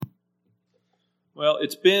Well,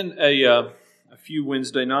 it's been a few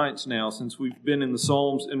Wednesday nights now since we've been in the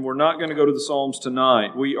Psalms, and we're not going to go to the Psalms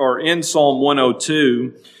tonight. We are in Psalm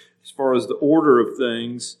 102 as far as the order of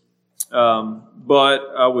things, but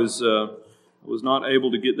I was not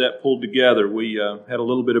able to get that pulled together. We had a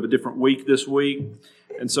little bit of a different week this week,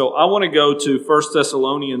 and so I want to go to 1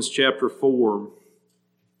 Thessalonians chapter 4.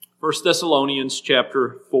 1 Thessalonians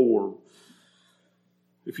chapter 4.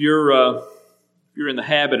 If you're in the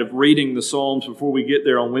habit of reading the Psalms before we get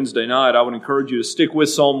there on Wednesday night, I would encourage you to stick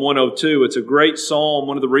with Psalm 102. It's a great psalm.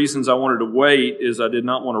 One of the reasons I wanted to wait is I did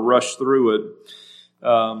not want to rush through it.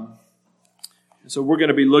 So we're going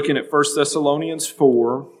to be looking at 1 Thessalonians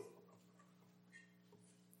 4.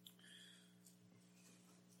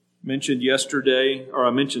 I mentioned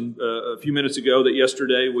a few minutes ago that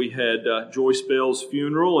yesterday we had Joyce Bell's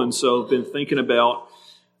funeral, and so I've been thinking about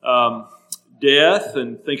death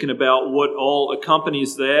and thinking about what all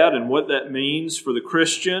accompanies that and what that means for the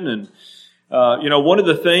Christian. And, one of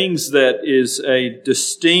the things that is a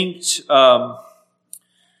distinct,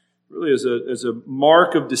 really is a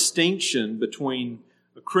mark of distinction between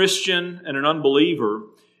a Christian and an unbeliever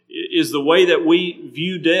is the way that we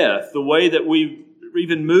view death, the way that we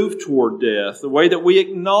even move toward death, the way that we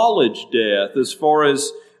acknowledge death as far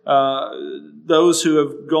as those who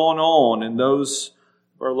have gone on and those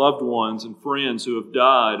our loved ones and friends who have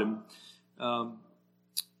died. And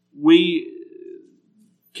we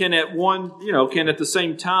can at the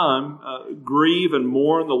same time grieve and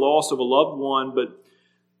mourn the loss of a loved one,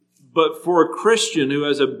 but for a Christian who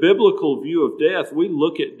has a biblical view of death, we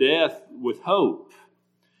look at death with hope.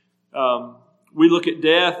 We look at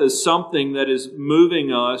death as something that is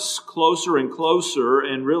moving us closer and closer,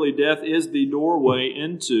 and really death is the doorway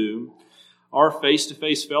into our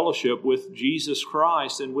face-to-face fellowship with Jesus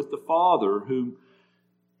Christ and with the Father who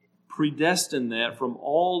predestined that from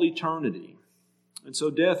all eternity. And so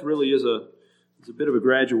death really is a bit of a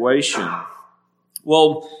graduation.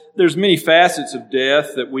 Well, there's many facets of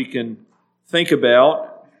death that we can think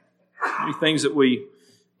about, many things that we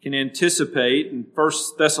can anticipate. In 1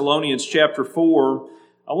 Thessalonians chapter 4,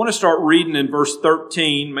 I want to start reading in verse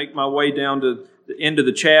 13, make my way down to the end of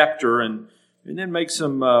the chapter, and then make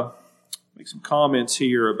some comments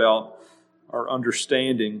here about our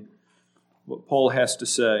understanding what Paul has to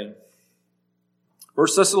say. 1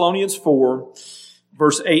 Thessalonians 4,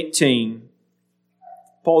 verse 18,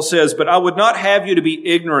 Paul says, "But I would not have you to be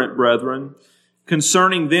ignorant, brethren,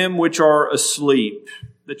 concerning them which are asleep,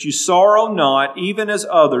 that you sorrow not, even as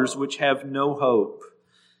others which have no hope.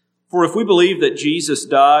 For if we believe that Jesus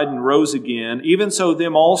died and rose again, even so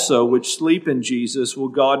them also which sleep in Jesus will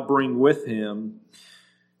God bring with him.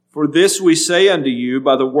 For this we say unto you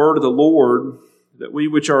by the word of the Lord, that we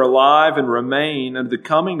which are alive and remain unto the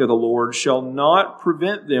coming of the Lord shall not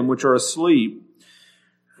prevent them which are asleep.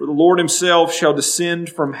 For the Lord himself shall descend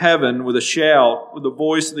from heaven with a shout, with the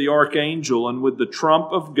voice of the archangel, and with the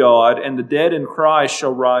trump of God, and the dead in Christ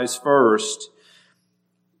shall rise first.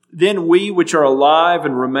 Then we which are alive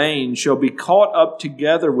and remain shall be caught up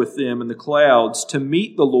together with them in the clouds to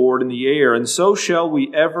meet the Lord in the air, and so shall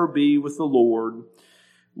we ever be with the Lord.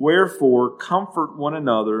 Wherefore, comfort one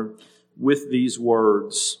another with these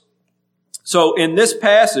words." So in this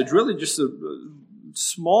passage, really just a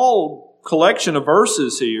small collection of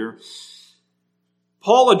verses here,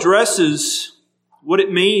 Paul addresses what it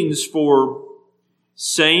means for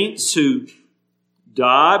saints who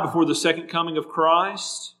die before the second coming of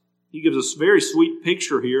Christ. He gives us a very sweet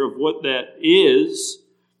picture here of what that is.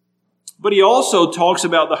 But he also talks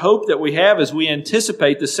about the hope that we have as we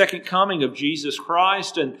anticipate the second coming of Jesus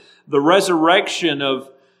Christ and the resurrection of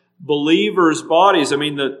believers' bodies. I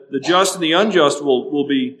mean, the just and the unjust will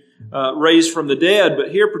be raised from the dead.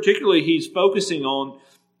 But here particularly he's focusing on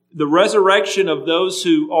the resurrection of those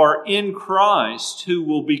who are in Christ, who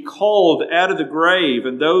will be called out of the grave,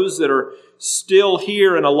 and those that are still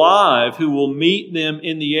here and alive, who will meet them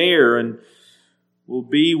in the air and will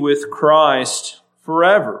be with Christ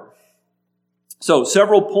forever. So,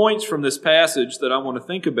 several points from this passage that I want to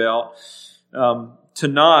think about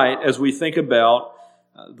tonight as we think about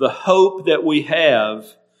the hope that we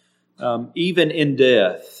have even in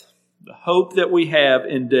death. The hope that we have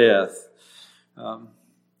in death. Number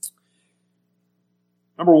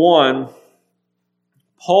one,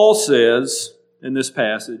 Paul says in this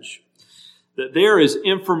passage that there is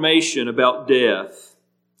information about death,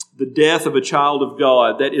 the death of a child of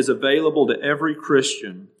God, that is available to every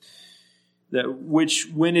Christian, that which,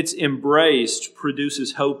 when it's embraced,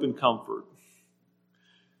 produces hope and comfort.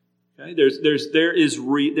 Okay? There is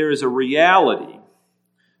a reality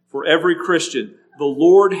for every Christian. The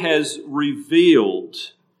Lord has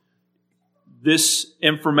revealed this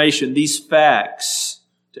information, these facts,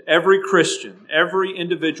 to every Christian, every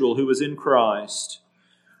individual who is in Christ.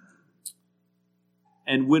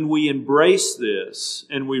 And when we embrace this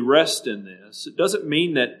and we rest in this, it doesn't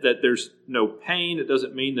mean that there's no pain. It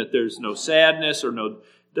doesn't mean that there's no sadness it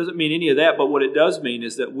doesn't mean any of that. But what it does mean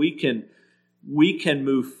is that we can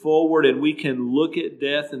move forward and we can look at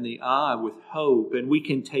death in the eye with hope, and we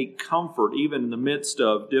can take comfort even in the midst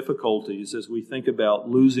of difficulties as we think about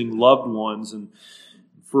losing loved ones and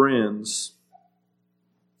friends.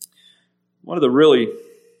 One of the really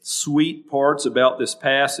sweet parts about this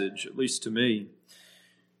passage, at least to me,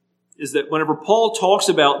 is that whenever Paul talks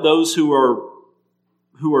about those who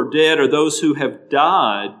are dead or those who have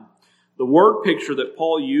died, the word picture that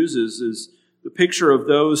Paul uses is the picture of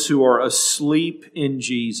those who are asleep in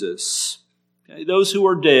Jesus. Okay? Those who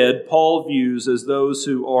are dead, Paul views as those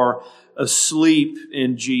who are asleep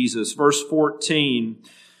in Jesus. Verse 14,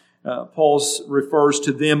 Paul refers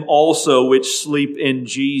to them also which sleep in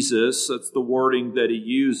Jesus. That's the wording that he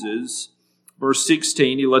uses. Verse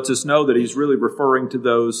 16, he lets us know that he's really referring to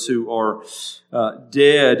those who are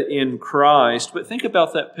dead in Christ. But think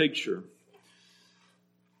about that picture.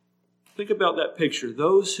 Think about that picture.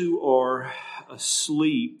 Those who are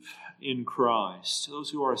asleep in Christ.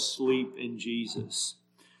 Those who are asleep in Jesus.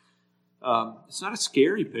 It's not a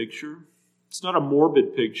scary picture. It's not a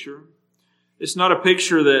morbid picture. It's not a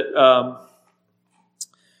picture that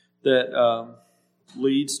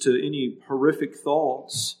leads to any horrific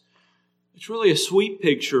thoughts. It's really a sweet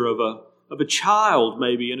picture of a child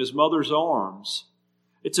maybe in his mother's arms.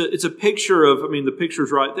 It's a picture of, the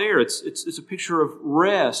picture's right there. It's a picture of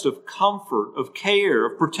rest, of comfort, of care,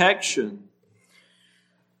 of protection.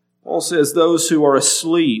 Paul says those who are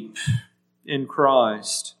asleep in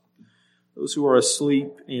Christ, those who are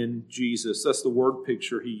asleep in Jesus. That's the word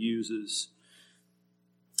picture he uses.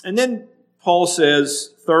 And then Paul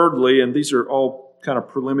says, thirdly, and these are all kind of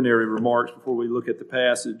preliminary remarks before we look at the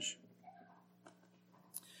passage,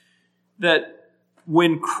 that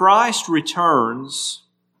when Christ returns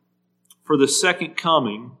for the second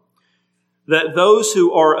coming, that those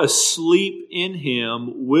who are asleep in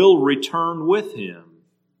Him will return with Him.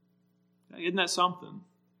 Isn't that something?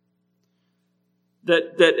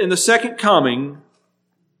 That in the second coming,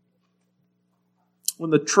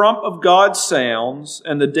 when the trump of God sounds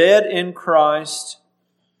and the dead in Christ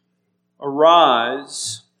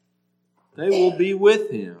arise, they will be with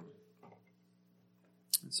Him.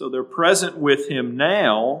 So they're present with Him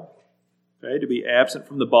now. Okay, to be absent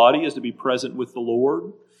from the body is to be present with the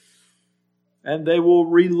Lord. And they will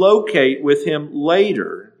relocate with Him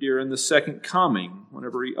later during the second coming,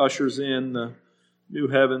 whenever He ushers in the new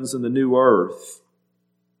heavens and the new earth.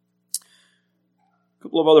 A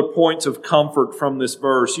couple of other points of comfort from this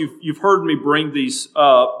verse. You've heard me bring these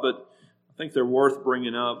up, but I think they're worth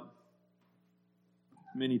bringing up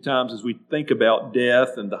many times as we think about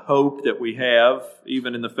death and the hope that we have,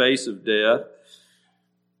 even in the face of death.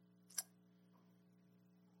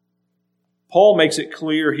 Paul makes it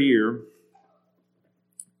clear here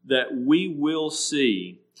that we will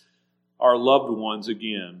see our loved ones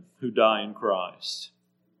again who die in Christ.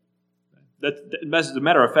 As a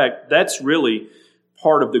matter of fact, that's really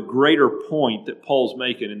part of the greater point that Paul's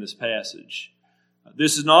making in this passage.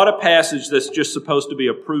 This is not a passage that's just supposed to be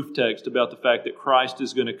a proof text about the fact that Christ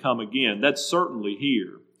is going to come again. That's certainly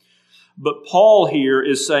here. But Paul here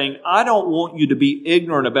is saying, I don't want you to be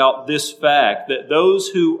ignorant about this fact that those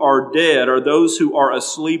who are dead or those who are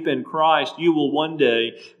asleep in Christ, you will one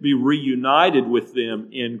day be reunited with them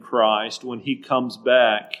in Christ when He comes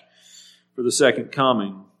back for the second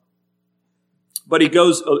coming. But he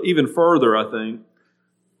goes even further, I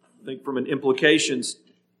think from an implications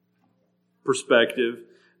perspective.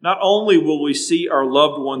 Not only will we see our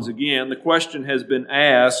loved ones again, the question has been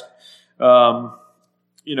asked,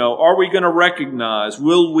 are we going to recognize?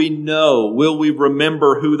 Will we know? Will we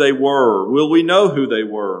remember who they were? Will we know who they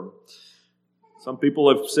were? Some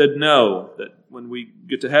people have said no, that when we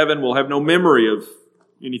get to heaven, we'll have no memory of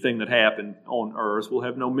anything that happened on earth. We'll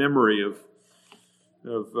have no memory of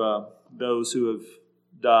those who have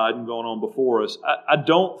died and gone on before us. I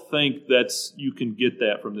don't think you can get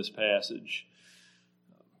that from this passage.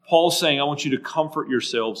 Paul's saying, I want you to comfort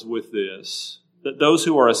yourselves with this, that those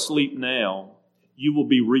who are asleep now, you will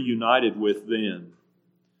be reunited with then.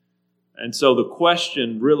 And so the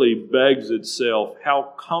question really begs itself,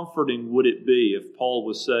 how comforting would it be if Paul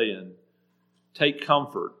was saying, take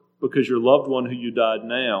comfort, because your loved one who you died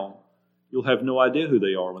now, you'll have no idea who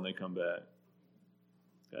they are when they come back.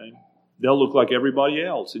 Okay? They'll look like everybody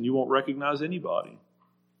else, and you won't recognize anybody.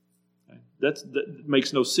 Okay? That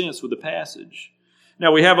makes no sense with the passage.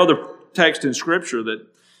 Now, we have other text in Scripture that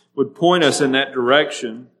would point us in that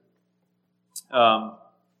direction.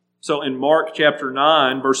 So in Mark chapter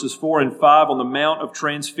 9, verses 4 and 5, on the Mount of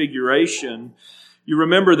Transfiguration, you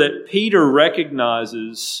remember that Peter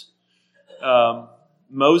recognizes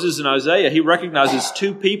Moses and Isaiah. He recognizes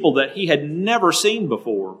two people that he had never seen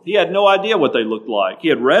before. He had no idea what they looked like. He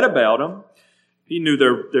had read about them. He knew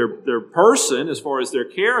their person as far as their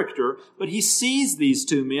character, but he sees these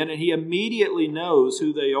two men and he immediately knows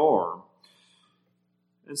who they are.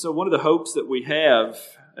 And so one of the hopes that we have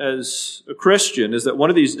as a Christian is that one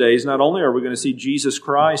of these days, not only are we going to see Jesus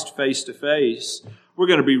Christ face to face, we're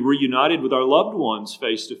going to be reunited with our loved ones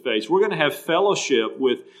face to face. We're going to have fellowship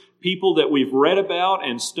with people that we've read about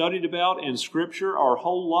and studied about in Scripture our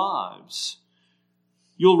whole lives.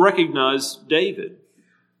 You'll recognize David.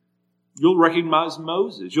 You'll recognize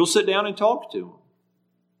Moses. You'll sit down and talk to him.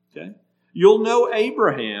 Okay? You'll know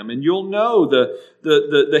Abraham, and you'll know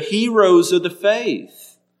the heroes of the faith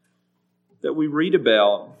that we read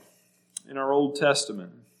about in our Old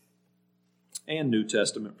Testament and New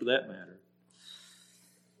Testament for that matter.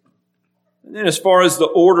 And then as far as the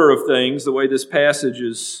order of things, the way this passage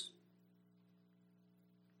is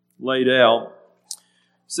laid out, it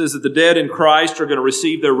says that the dead in Christ are going to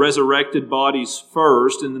receive their resurrected bodies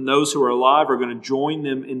first, and then those who are alive are going to join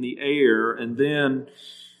them in the air. And then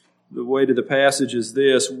the way to the passage is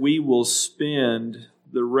this: we will spend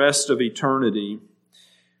the rest of eternity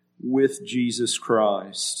with Jesus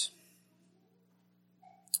Christ.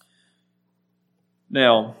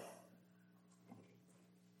 Now,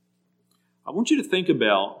 I want you to think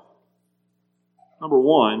about, number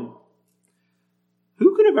one,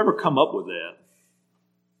 who could have ever come up with that?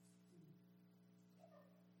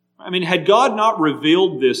 I mean, had God not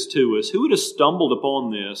revealed this to us, who would have stumbled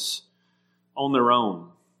upon this on their own?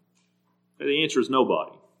 The answer is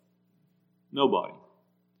nobody. Nobody.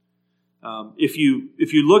 If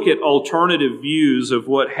you look at alternative views of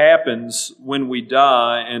what happens when we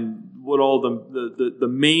die and what all the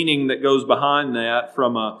meaning that goes behind that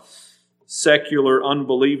from a secular,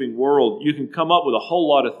 unbelieving world, you can come up with a whole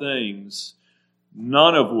lot of things,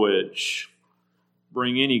 none of which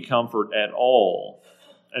bring any comfort at all,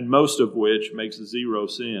 and most of which makes zero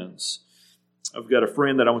sense. I've got a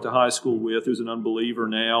friend that I went to high school with who's an unbeliever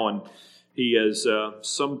now, and he has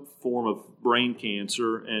some form of brain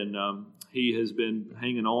cancer, and he has been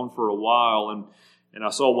hanging on for a while. And I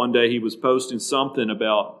saw one day he was posting something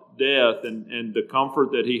about death, and the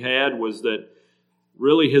comfort that he had was that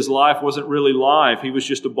really his life wasn't really life. He was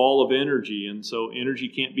just a ball of energy, and so energy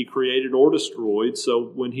can't be created or destroyed.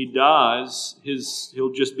 So when he dies,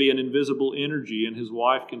 he'll just be an invisible energy, and his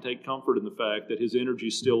wife can take comfort in the fact that his energy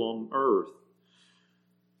is still on earth.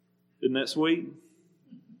 Isn't that sweet?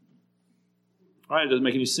 All right, it doesn't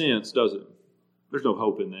make any sense, does it? There's no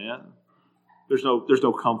hope in that. There's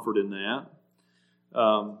no comfort in that.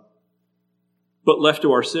 But left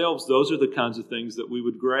to ourselves, those are the kinds of things that we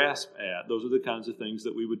would grasp at. Those are the kinds of things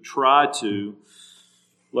that we would try to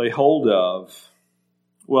lay hold of.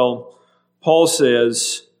 Well, Paul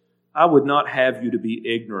says, I would not have you to be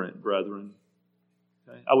ignorant, brethren.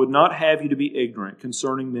 Okay? I would not have you to be ignorant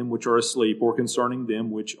concerning them which are asleep or concerning them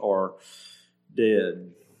which are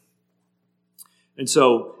dead. And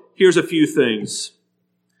so, here's a few things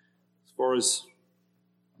as far as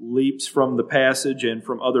leaps from the passage and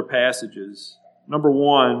from other passages. Number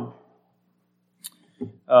one,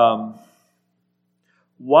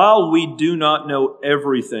 while we do not know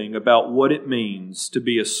everything about what it means to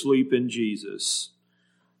be asleep in Jesus,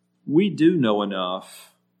 we do know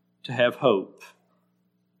enough to have hope.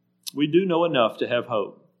 We do know enough to have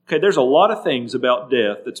hope. Okay, there's a lot of things about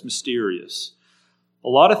death that's mysterious. A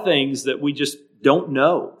lot of things that we just don't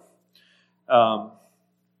know.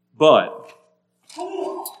 But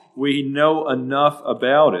we know enough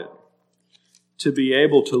about it to be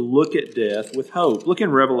able to look at death with hope. Look in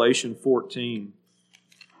Revelation 14.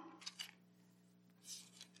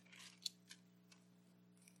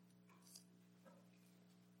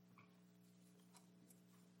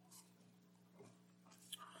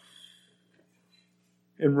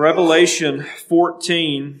 In Revelation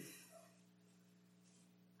 14,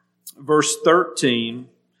 verse 13,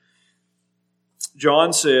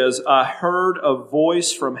 John says, I heard a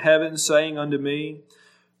voice from heaven saying unto me,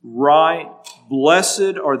 Write,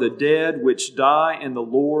 blessed are the dead which die in the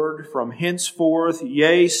Lord from henceforth,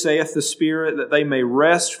 yea, saith the Spirit, that they may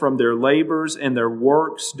rest from their labors, and their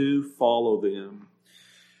works do follow them.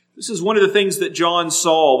 This is one of the things that John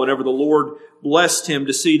saw whenever the Lord blessed him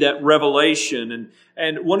to see that revelation.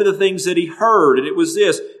 And one of the things that he heard, and it was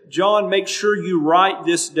this, John, make sure you write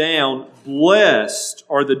this down, blessed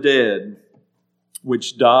are the dead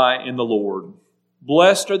which die in the Lord.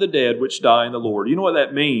 Blessed are the dead which die in the Lord. You know what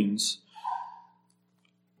that means?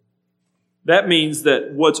 That means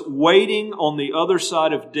that what's waiting on the other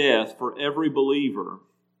side of death for every believer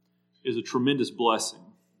is a tremendous blessing.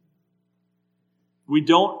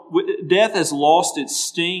 Death has lost its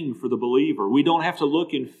sting for the believer. We don't have to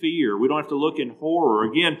look in fear. We don't have to look in horror.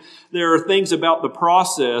 Again, there are things about the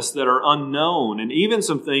process that are unknown, and even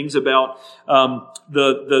some things about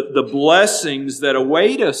the blessings that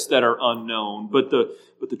await us that are unknown. But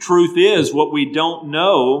the truth is, what we don't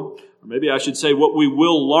know, or maybe I should say what we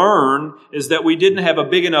will learn, is that we didn't have a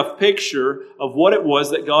big enough picture of what it was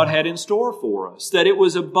that God had in store for us, that it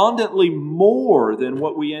was abundantly more than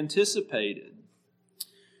what we anticipated.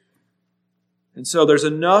 And so there's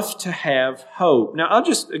enough to have hope. Now, I'll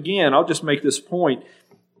just make this point.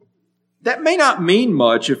 That may not mean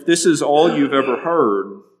much if this is all you've ever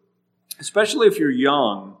heard, especially if you're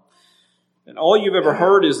young. And all you've ever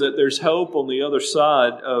heard is that there's hope on the other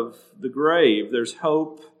side of the grave. There's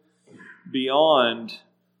hope beyond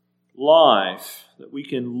life, that we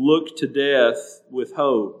can look to death with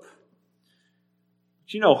hope.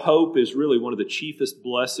 But you know, hope is really one of the chiefest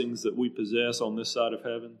blessings that we possess on this side of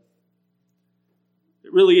heaven.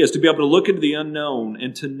 It really is, to be able to look into the unknown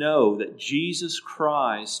and to know that Jesus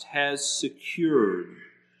Christ has secured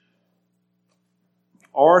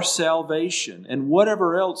our salvation. And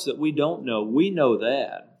whatever else that we don't know, we know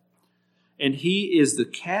that. And He is the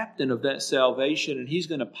captain of that salvation, and He's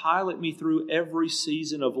going to pilot me through every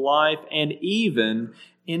season of life and even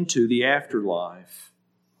into the afterlife.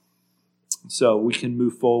 So we can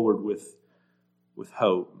move forward with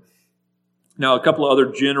hope. Now, a couple of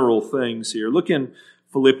other general things here. Look in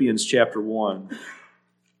Philippians chapter 1.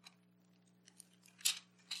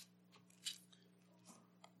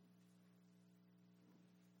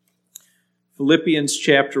 Philippians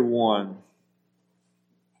chapter 1.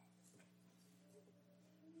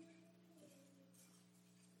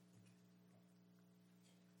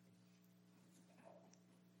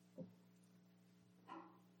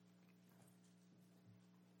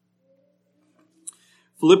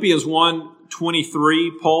 Philippians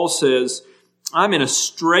 1:23, Paul says, I'm in a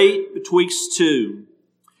strait betwixt two,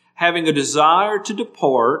 having a desire to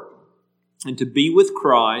depart and to be with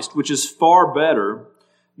Christ, which is far better.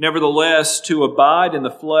 Nevertheless, to abide in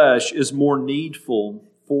the flesh is more needful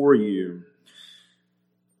for you.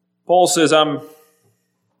 Paul says, I'm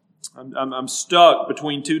stuck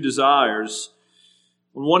between two desires.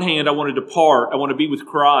 On one hand, I want to depart. I want to be with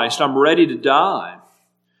Christ. I'm ready to die.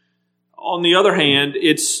 On the other hand,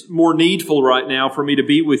 it's more needful right now for me to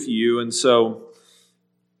be with you, and so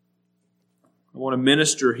I want to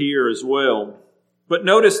minister here as well. But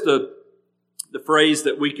notice the phrase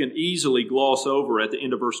that we can easily gloss over at the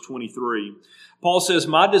end of verse 23. Paul says,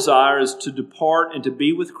 my desire is to depart and to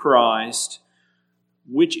be with Christ,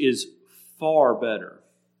 which is far better.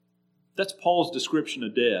 That's Paul's description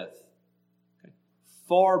of death. Okay.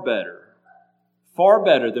 Far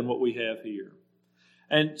better than what we have here.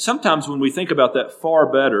 And sometimes when we think about that far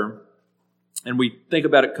better, and we think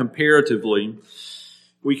about it comparatively,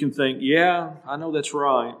 we can think, yeah, I know that's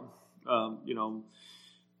right.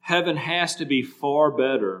 Heaven has to be far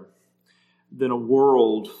better than a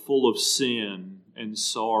world full of sin and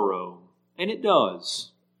sorrow. And it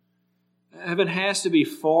does. Heaven has to be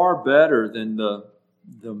far better than the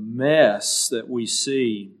mess that we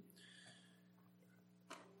see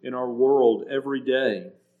in our world every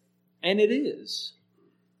day. And it is.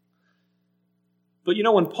 But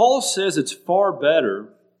when Paul says it's far better,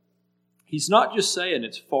 he's not just saying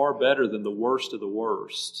it's far better than the worst of the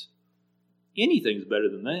worst. Anything's better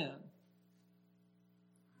than that.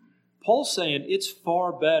 Paul's saying it's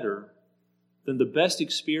far better than the best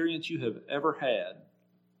experience you have ever had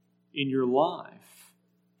in your life.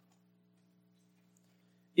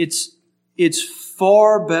 It's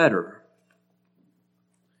far better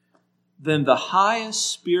than the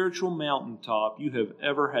highest spiritual mountaintop you have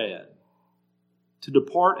ever had. To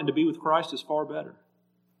depart and to be with Christ is far better.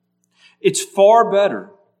 It's far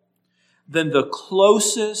better than the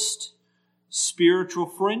closest spiritual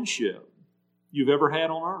friendship you've ever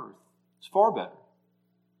had on earth. It's far better.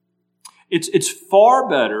 It's far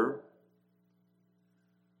better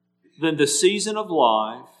than the season of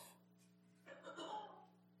life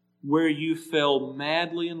where you fell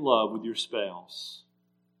madly in love with your spouse.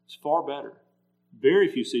 It's far better. Very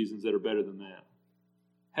few seasons that are better than that.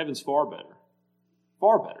 Heaven's far better.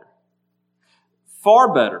 Far better.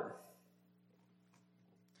 Far better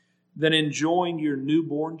than enjoying your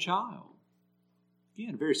newborn child.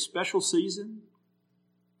 Again, a very special season.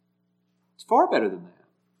 It's far better than that.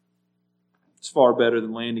 It's far better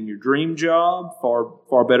than landing your dream job,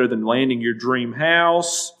 far better than landing your dream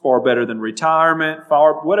house, far better than retirement,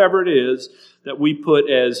 whatever it is that we put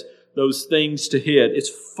as those things to hit.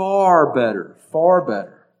 It's far better, far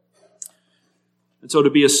better. And so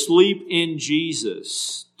to be asleep in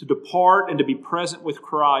Jesus, to depart and to be present with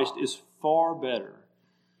Christ is far better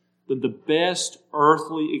than the best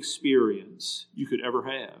earthly experience you could ever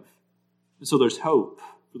have. And so there's hope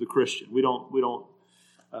for the Christian. We don't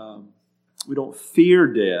fear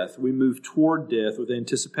death. We move toward death with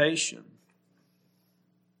anticipation.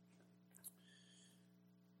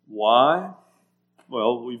 Why?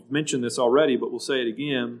 Well, we've mentioned this already, but we'll say it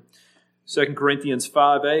again. 2 Corinthians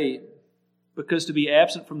 5:8, because to be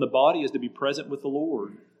absent from the body is to be present with the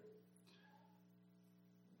Lord.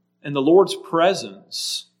 And the Lord's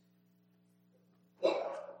presence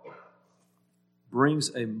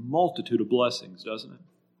brings a multitude of blessings, doesn't it?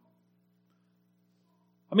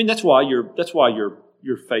 I mean, that's why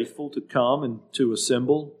you're faithful to come and to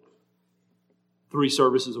assemble 3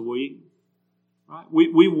 services a week. Right?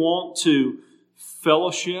 We want to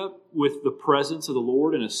fellowship with the presence of the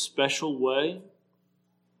Lord in a special way.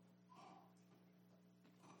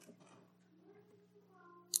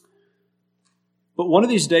 But one of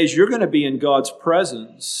these days you're going to be in God's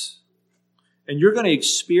presence, and you're going to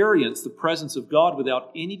experience the presence of God without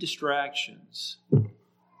any distractions.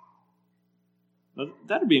 Now,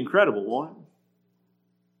 that'd be incredible, wouldn't it?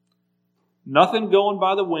 Nothing going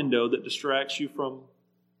by the window that distracts you from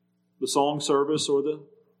the song service or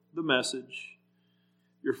the message.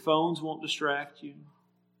 Your phones won't distract you.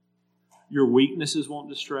 Your weaknesses won't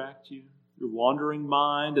distract you. Your wandering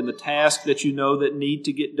mind and the tasks that you know that need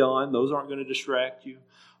to get done, those aren't going to distract you.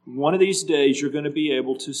 One of these days, you're going to be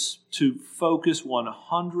able to focus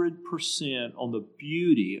 100% on the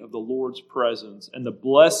beauty of the Lord's presence and the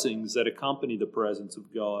blessings that accompany the presence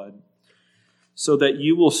of God, so that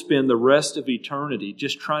you will spend the rest of eternity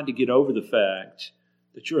just trying to get over the fact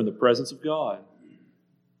that you're in the presence of God.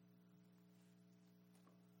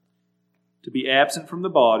 To be absent from the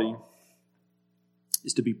body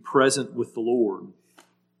is to be present with the Lord.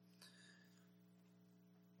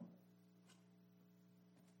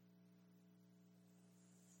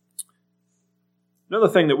 Another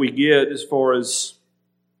thing that we get as far as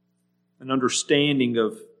an understanding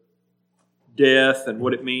of death and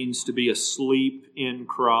what it means to be asleep in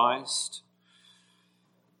Christ.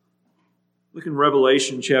 Look in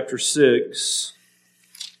Revelation chapter 6.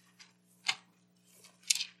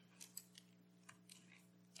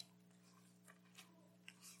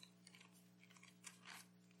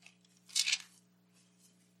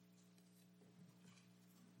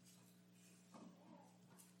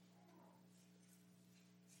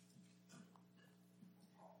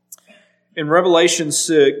 In Revelation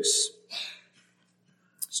 6,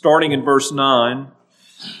 starting in verse 9,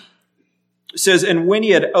 it says, "And when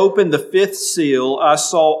he had opened the 5th seal, I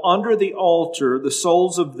saw under the altar the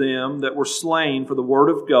souls of them that were slain for the word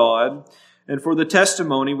of God and for the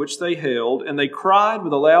testimony which they held. And they cried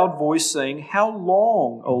with a loud voice, saying, How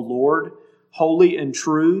long, O Lord, holy and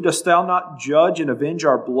true, dost thou not judge and avenge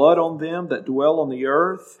our blood on them that dwell on the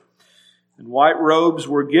earth? And white robes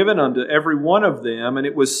were given unto every one of them, and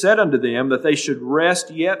it was said unto them that they should rest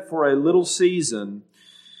yet for a little season,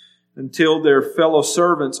 until their fellow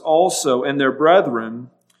servants also and their brethren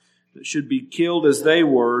that should be killed as they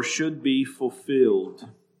were should be fulfilled."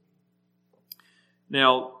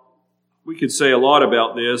 Now, we could say a lot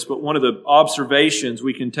about this, but one of the observations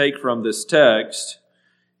we can take from this text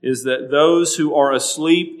is that those who are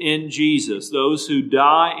asleep in Jesus, those who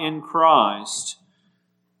die in Christ,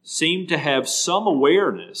 seem to have some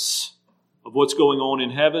awareness of what's going on in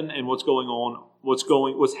heaven and what's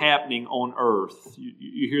happening on earth.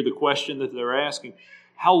 You hear the question that they're asking,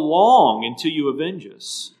 how long until you avenge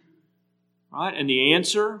us? Right? And the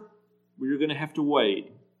answer, well, you're going to have to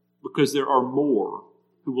wait, because there are more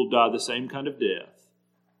who will die the same kind of death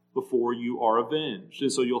before you are avenged.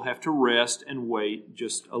 And so you'll have to rest and wait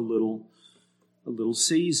just a little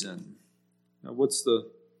season. Now, what's the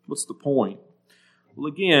point? Well,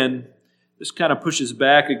 again, this kind of pushes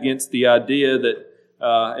back against the idea that,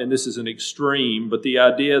 and this is an extreme, but the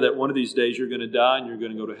idea that one of these days you're going to die and you're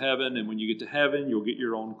going to go to heaven, and when you get to heaven, you'll get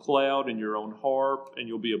your own cloud and your own harp, and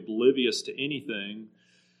you'll be oblivious to anything,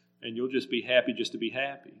 and you'll just be happy just to be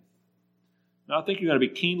happy. Now, I think you're going to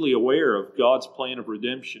be keenly aware of God's plan of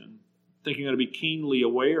redemption. I think you're going to be keenly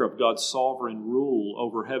aware of God's sovereign rule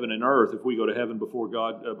over heaven and earth if we go to heaven before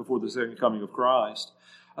the second coming of Christ.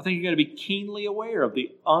 I think you're going to be keenly aware of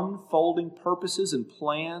the unfolding purposes and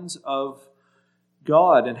plans of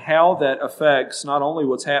God and how that affects not only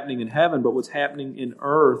what's happening in heaven, but what's happening in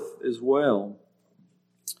earth as well.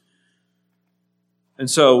 And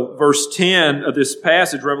so, verse 10 of this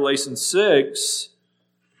passage, Revelation 6,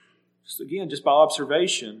 just by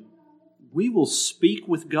observation, we will speak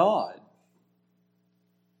with God.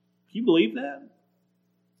 Can you believe that?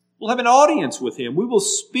 We'll have an audience with Him. We will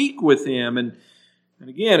speak with Him. And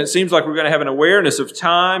again, it seems like we're going to have an awareness of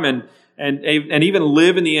time and even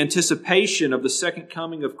live in the anticipation of the second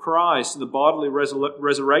coming of Christ and the bodily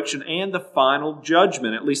resurrection and the final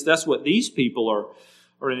judgment. At least that's what these people are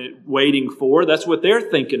waiting for. That's what they're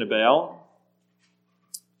thinking about.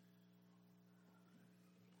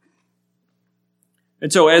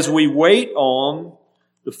 And so as we wait on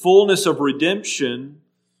the fullness of redemption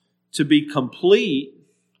to be complete,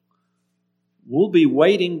 we'll be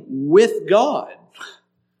waiting with God.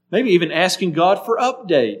 Maybe even asking God for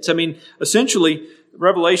updates. I mean, essentially,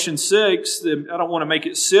 Revelation 6, I don't want to make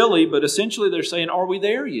it silly, but essentially they're saying, are we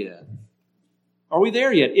there yet? Are we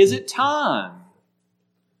there yet? Is it time?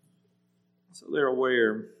 So they're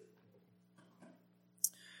aware.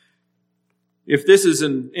 If this is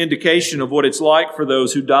an indication of what it's like for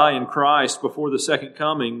those who die in Christ before the second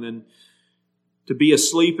coming, then to be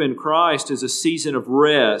asleep in Christ is a season of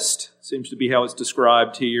rest. Seems to be how it's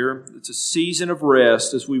described here. It's a season of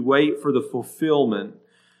rest as we wait for the fulfillment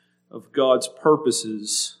of God's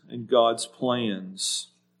purposes and God's plans.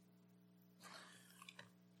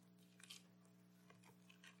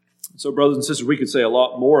 So, brothers and sisters, we could say a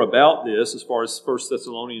lot more about this as far as 1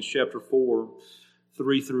 Thessalonians chapter 4,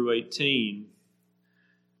 3 through 18.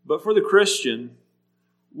 But for the Christian,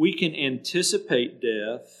 we can anticipate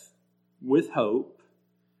death with hope,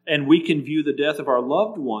 and we can view the death of our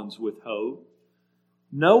loved ones with hope,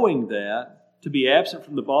 knowing that to be absent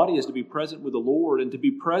from the body is to be present with the Lord, and to be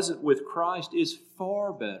present with Christ is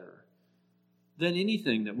far better than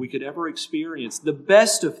anything that we could ever experience, the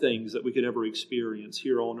best of things that we could ever experience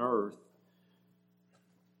here on earth.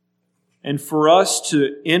 And for us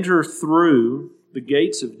to enter through the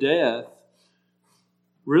gates of death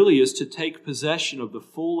really is to take possession of the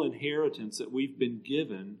full inheritance that we've been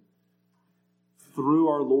given through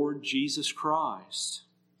our Lord Jesus Christ,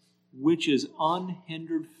 which is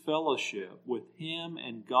unhindered fellowship with Him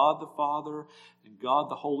and God the Father and God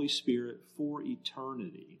the Holy Spirit for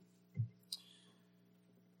eternity.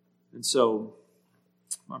 And so,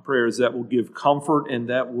 my prayer is that will give comfort and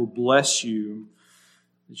that will bless you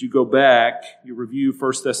as you go back, you review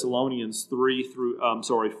 1 Thessalonians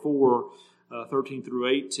 4, 13 through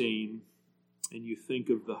 18, and you think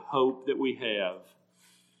of the hope that we have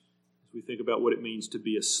as we think about what it means to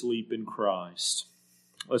be asleep in Christ.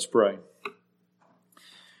 Let's pray.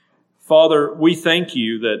 Father, we thank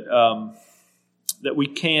you that we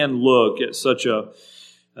can look at such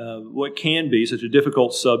what can be such a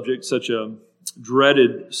difficult subject, such a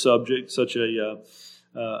dreaded subject, such a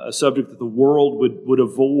subject that the world would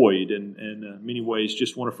avoid and in many ways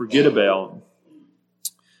just want to forget about.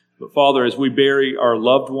 But Father, as we bury our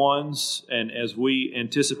loved ones and as we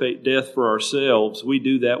anticipate death for ourselves, we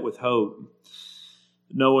do that with hope,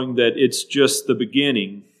 knowing that it's just the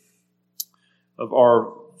beginning of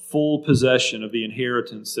our full possession of the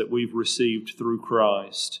inheritance that we've received through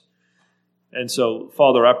Christ. And so,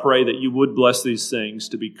 Father, I pray that you would bless these things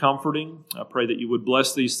to be comforting. I pray that you would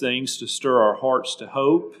bless these things to stir our hearts to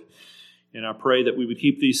hope. And I pray that we would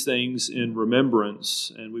keep these things in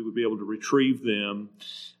remembrance and we would be able to retrieve them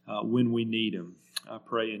when we need them. I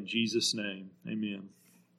pray in Jesus' name. Amen.